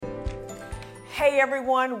Hey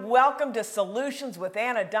everyone, welcome to Solutions with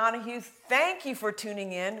Anna Donahue. Thank you for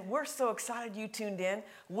tuning in. We're so excited you tuned in.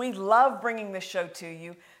 We love bringing this show to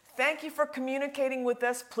you. Thank you for communicating with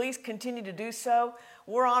us. Please continue to do so.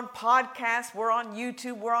 We're on podcasts, we're on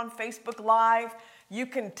YouTube, we're on Facebook Live. You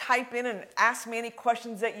can type in and ask me any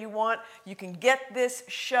questions that you want. You can get this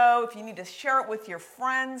show if you need to share it with your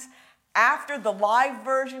friends. After the live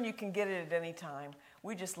version, you can get it at any time.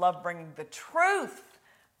 We just love bringing the truth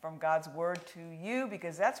from God's Word to you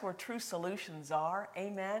because that's where true solutions are.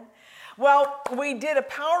 Amen. Well, we did a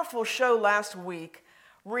powerful show last week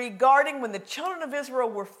regarding when the children of Israel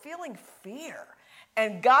were feeling fear.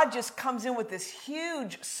 And God just comes in with this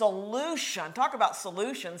huge solution. Talk about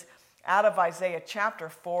solutions out of Isaiah chapter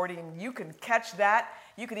 40. And you can catch that.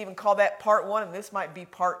 You could even call that part 1, and this might be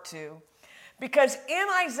part 2. Because in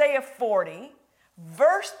Isaiah 40,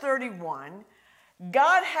 verse 31,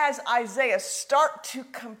 God has Isaiah start to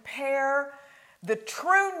compare the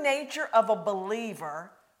true nature of a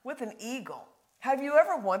believer with an eagle. Have you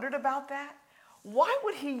ever wondered about that? Why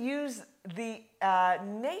would he use the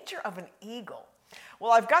nature of an eagle?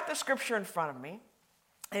 Well, I've got the scripture in front of me,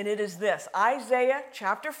 and it is this, Isaiah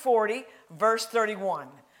chapter 40, verse 31.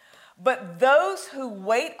 But those who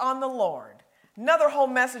wait on the Lord, another whole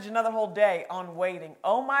message, another whole day on waiting.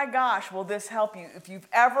 Oh my gosh, will this help you if you've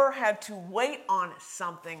ever had to wait on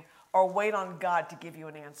something or wait on God to give you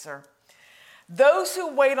an answer. Those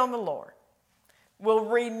who wait on the Lord will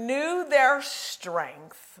renew their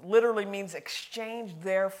strength, literally means exchange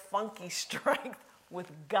their funky strength with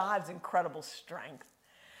God's incredible strength.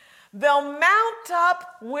 They'll mount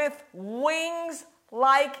up with wings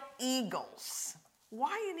like eagles.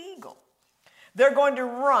 Why an eagle? They're going to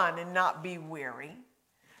run and not be weary.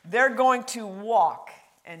 They're going to walk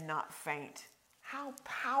and not faint. How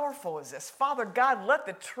powerful is this? Father God, let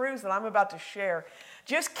the truths that I'm about to share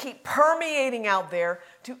just keep permeating out there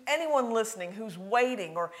to anyone listening who's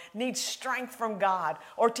waiting or needs strength from God,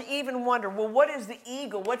 or to even wonder, well, what is the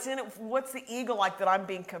eagle? What's in it? What's the eagle like that I'm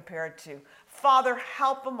being compared to? Father,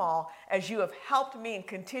 help them all as you have helped me and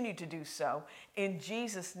continue to do so. In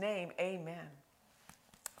Jesus' name, amen.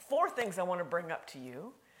 4 things I want to bring up to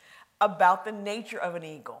you about the nature of an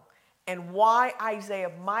eagle and why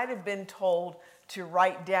Isaiah might have been told to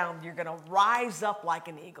write down, you're going to rise up like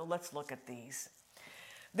an eagle. Let's look at these.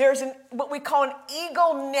 There's what we call an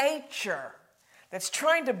eagle nature that's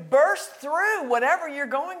trying to burst through whatever you're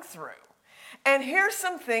going through. And here's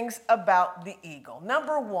some things about the eagle.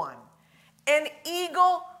 Number 1, an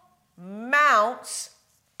eagle mounts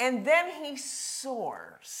and then he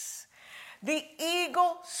soars. The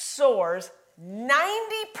eagle soars 90%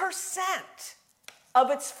 of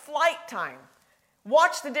its flight time.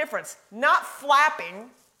 Watch the difference. Not flapping,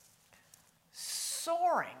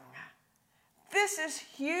 soaring. This is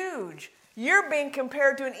huge. You're being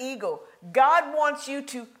compared to an eagle. God wants you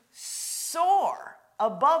to soar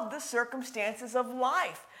above the circumstances of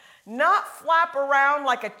life. Not flap around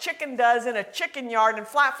like a chicken does in a chicken yard and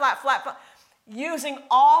flap, flap, flap, flap. Using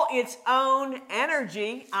all its own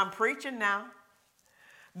energy. I'm preaching now.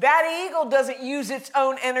 That eagle doesn't use its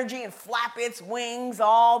own energy and flap its wings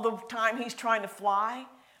all the time he's trying to fly.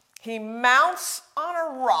 He mounts on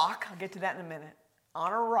a rock. I'll get to that in a minute.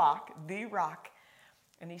 On a rock, the rock,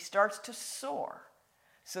 and he starts to soar.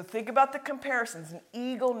 So think about the comparisons, an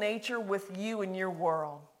eagle nature with you and your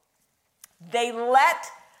world. They'll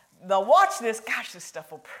watch this. Gosh, this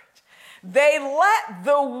stuff will preach. They let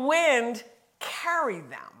the wind carry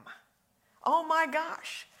them. Oh my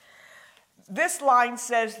gosh. This line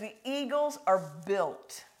says the eagles are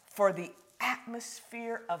built for the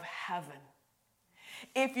atmosphere of heaven.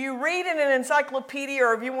 If you read in an encyclopedia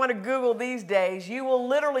or if you want to Google these days, you will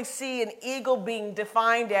literally see an eagle being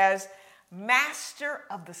defined as master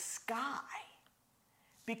of the sky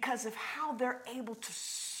because of how they're able to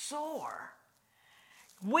soar.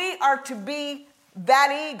 We are to be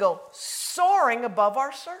that eagle soaring above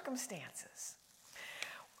our circumstances.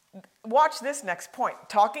 Watch this next point.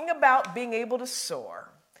 Talking about being able to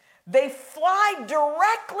soar. They fly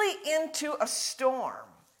directly into a storm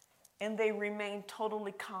and they remain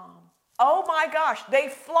totally calm. Oh my gosh, they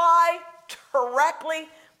fly directly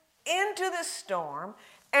into the storm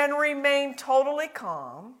and remain totally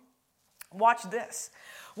calm. Watch this.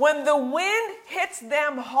 When the wind hits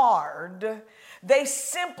them hard, they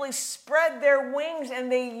simply spread their wings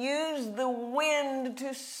and they use the wind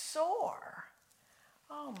to soar.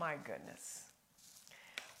 Oh my goodness.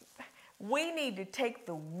 We need to take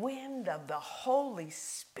the wind of the Holy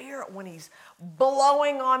Spirit when he's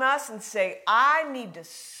blowing on us and say, I need to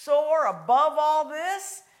soar above all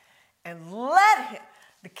this, and let him.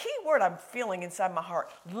 The key word I'm feeling inside my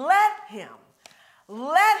heart, let him.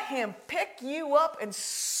 Let him pick you up and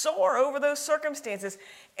soar over those circumstances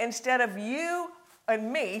instead of you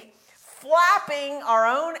and me flapping our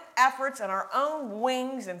own efforts and our own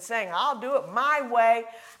wings and saying, I'll do it my way.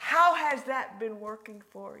 How has that been working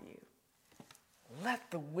for you?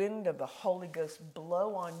 Let the wind of the Holy Ghost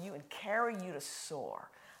blow on you and carry you to soar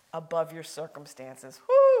above your circumstances.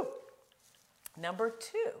 Woo! Number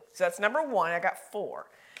 2. So that's number 1. I got 4.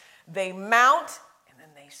 They mount and then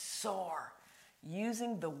they soar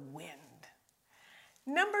using the wind.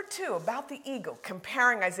 Number 2, about the eagle,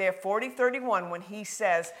 comparing Isaiah 40:31 when he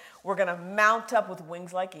says we're going to mount up with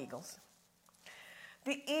wings like eagles.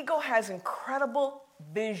 The eagle has incredible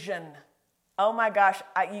vision. Oh my gosh,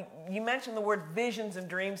 you mentioned the word visions and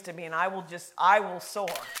dreams to me, and I will soar.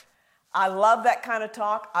 I love that kind of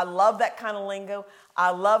talk. I love that kind of lingo. I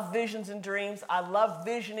love visions and dreams. I love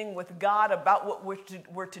visioning with God about what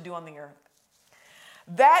we're to do on the earth.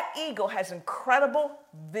 That eagle has incredible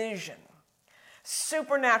vision,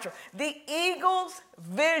 supernatural. The eagle's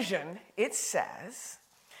vision, it says,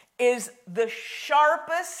 is the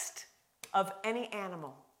sharpest of any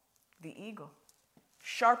animal. The eagle,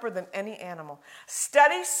 sharper than any animal.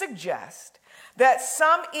 Studies suggest that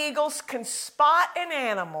some eagles can spot an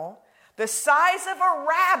animal the size of a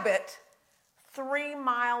rabbit 3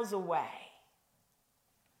 miles away.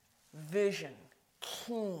 Vision,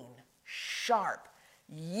 keen, sharp.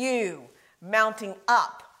 You mounting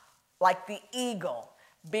up like the eagle,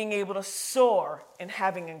 being able to soar and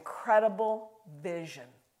having incredible vision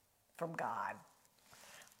from God.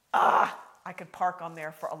 I could park on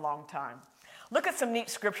there for a long time. Look at some neat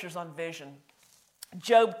scriptures on vision.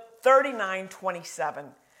 Job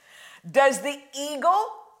 39:27. Does the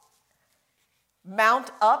eagle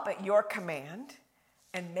mount up at your command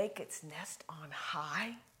and make its nest on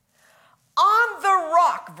high? On the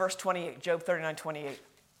rock, verse 28, Job 39:28.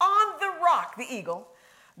 On the rock, the eagle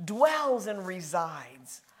dwells and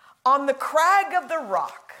resides. On the crag of the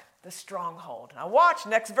rock, the stronghold. Now watch,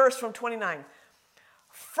 next verse from 29.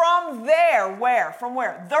 From there, where? From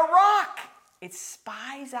where? The rock. It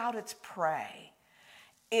spies out its prey.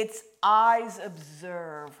 Its eyes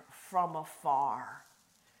observe from afar.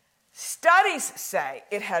 Studies say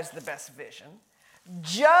it has the best vision.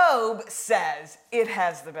 Job says it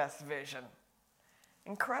has the best vision.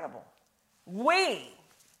 Incredible. We,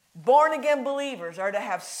 born-again believers, are to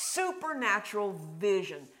have supernatural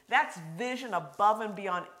vision. That's vision above and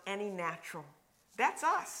beyond any natural. That's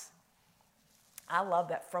us. I love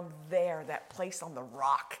that. From there, that place on the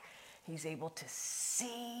rock, he's able to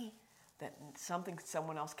see that something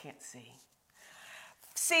someone else can't see.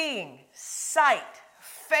 Seeing, sight,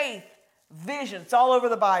 faith, vision. It's all over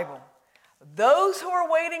the Bible. Those who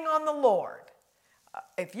are waiting on the Lord,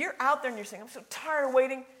 if you're out there and you're saying, I'm so tired of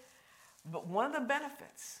waiting, but one of the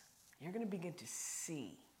benefits, you're going to begin to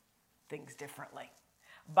see things differently.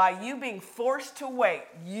 By you being forced to wait,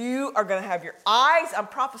 you are going to have your eyes, I'm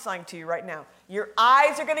prophesying to you right now, your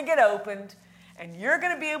eyes are going to get opened and you're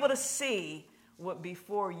going to be able to see what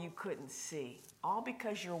before you couldn't see. All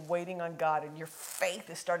because you're waiting on God and your faith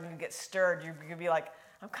is starting to get stirred. You're going to be like,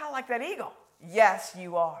 I'm kind of like that eagle. Yes,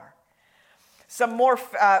 you are. Some more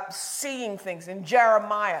seeing things in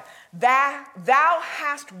Jeremiah. Thou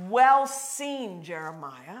hast well seen,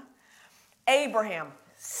 Jeremiah. Abraham,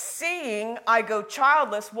 seeing I go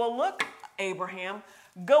childless. Well, look, Abraham,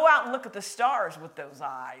 go out and look at the stars with those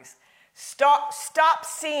eyes. Stop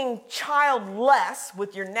seeing childless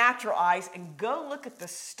with your natural eyes and go look at the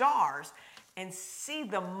stars and see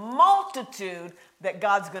the multitude that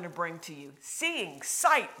God's going to bring to you. Seeing,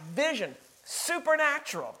 sight, vision,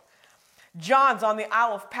 supernatural. John's on the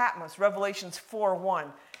Isle of Patmos, Revelations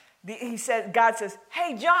 4:1. God says,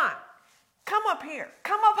 hey, John, come up here.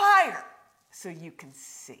 Come up higher so you can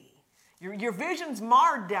see. Your vision's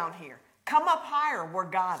marred down here. Come up higher where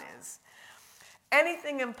God is.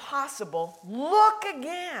 Anything impossible, look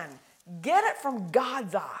again. Get it from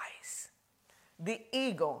God's eyes. The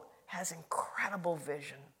eagle has incredible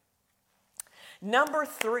vision. Number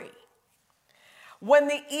 3, when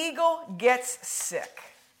the eagle gets sick,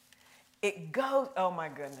 it goes, oh my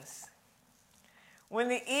goodness. When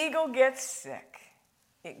the eagle gets sick,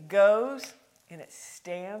 it goes and it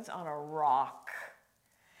stands on a rock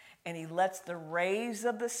and he lets the rays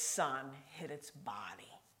of the sun hit its body.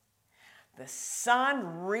 The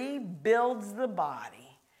sun rebuilds the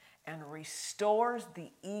body and restores the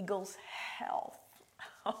eagle's health.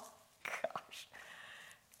 Oh gosh.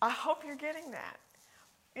 I hope you're getting that.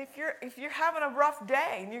 If you're having a rough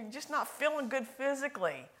day and you're just not feeling good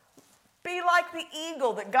physically, be like the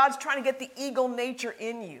eagle, that God's trying to get the eagle nature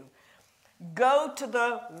in you. Go to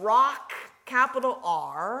the rock, capital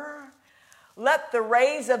R, Let the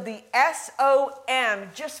rays of the S-O-N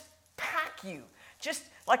just pack you. Just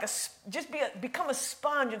become a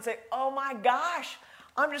sponge and say, oh my gosh,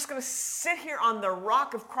 I'm just going to sit here on the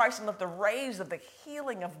rock of Christ and let the rays of the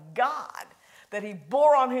healing of God that he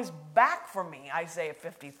bore on his back for me, Isaiah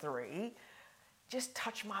 53, just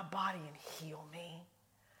touch my body and heal me.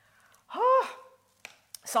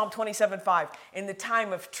 Psalm 27:5, in the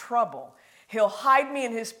time of trouble, he'll hide me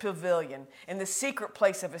in his pavilion, in the secret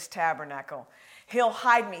place of his tabernacle. He'll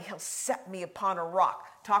hide me, he'll set me upon a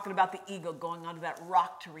rock. Talking about the eagle going onto that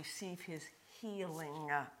rock to receive his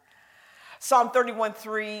healing. Psalm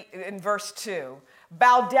 31:3 in verse 2.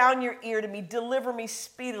 Bow down your ear to me, deliver me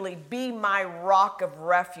speedily, be my rock of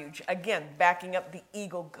refuge. Again, backing up, the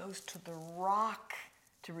eagle goes to the rock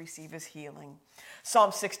to receive his healing.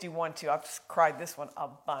 Psalm 61:2. I've just cried this one a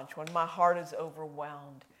bunch. When my heart is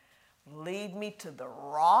overwhelmed, lead me to the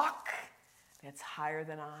rock that's higher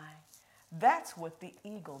than I. That's what the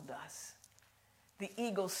eagle does. The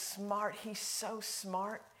eagle's smart. He's so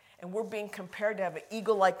smart. And we're being compared to have an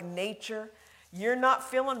eagle-like nature. You're not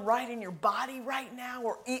feeling right in your body right now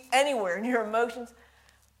or anywhere in your emotions.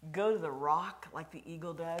 Go to the rock like the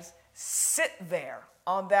eagle does. Sit there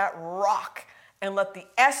on that rock and let the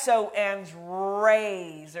S-O-N's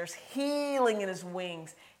rays, there's healing in his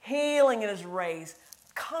wings, healing in his rays,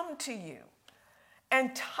 come to you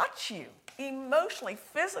and touch you emotionally,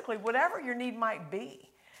 physically, whatever your need might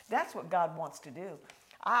be. That's what God wants to do.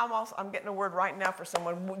 I'm getting a word right now for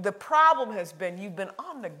someone. The problem has been you've been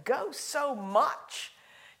on the go so much.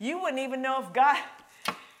 You wouldn't even know if God,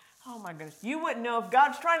 oh my goodness, you wouldn't know if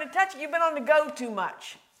God's trying to touch you. You've been on the go too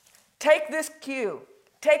much. Take this cue.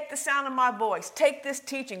 Take the sound of my voice. Take this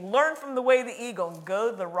teaching. Learn from the way of the eagle and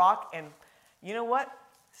go to the rock and you know what?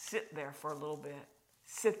 Sit there for a little bit.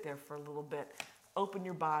 Sit there for a little bit. Open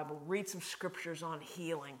your Bible. Read some scriptures on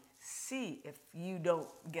healing. See if you don't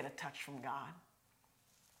get a touch from God.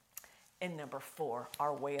 And number 4,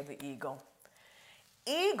 our way of the eagle.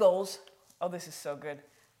 Eagles, oh, this is so good,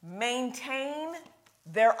 maintain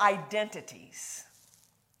their identities.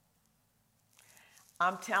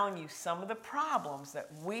 I'm telling you, some of the problems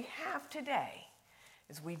that we have today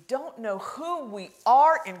is we don't know who we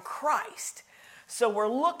are in Christ. So we're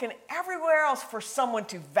looking everywhere else for someone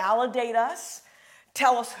to validate us,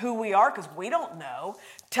 tell us who we are because we don't know,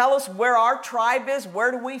 tell us where our tribe is,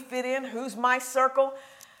 where do we fit in, who's my circle.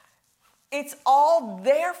 It's all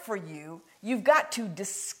there for you. You've got to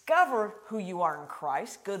discover who you are in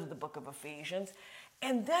Christ. Go to the book of Ephesians.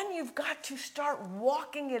 And then you've got to start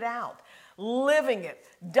walking it out, living it.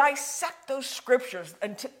 Dissect those scriptures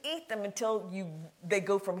and to eat them until they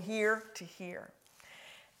go from here to here.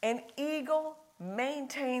 An eagle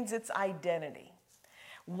maintains its identity.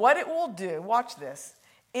 What it will do, watch this,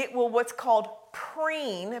 it will what's called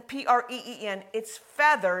preen, P-R-E-E-N, its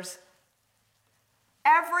feathers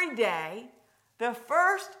every day, the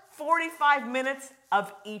first 45 minutes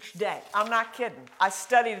of each day. I'm not kidding. I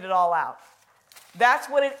studied it all out. That's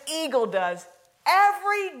what an eagle does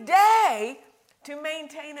every day to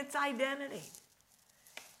maintain its identity.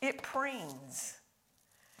 It preens.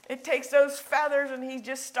 It takes those feathers and he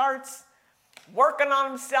just starts working on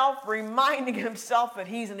himself, reminding himself that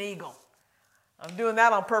he's an eagle. I'm doing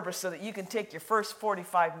that on purpose so that you can take your first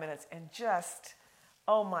 45 minutes and just,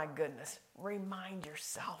 oh my goodness, remind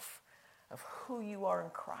yourself of who you are in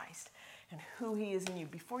Christ and who he is in you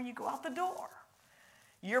before you go out the door.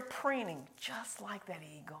 You're preening just like that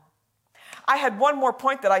eagle. I had one more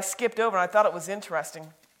point that I skipped over and I thought it was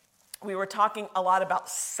interesting. We were talking a lot about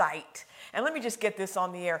sight. And let me just get this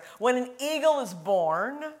on the air. When an eagle is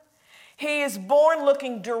born, he is born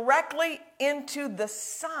looking directly into the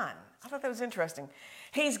sun. I thought that was interesting.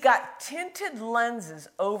 He's got tinted lenses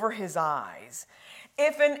over his eyes.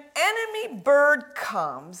 If an enemy bird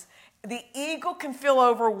comes, the eagle can feel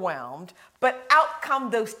overwhelmed, but out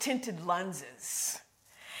come those tinted lenses.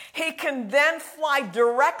 He can then fly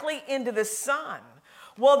directly into the sun.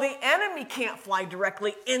 Well, the enemy can't fly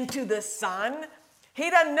directly into the sun. He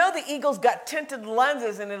doesn't know the eagle's got tinted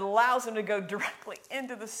lenses and it allows him to go directly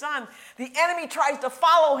into the sun. The enemy tries to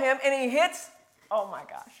follow him and he hits, oh my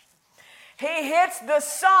gosh. He hits the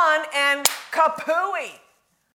sun and kapooey.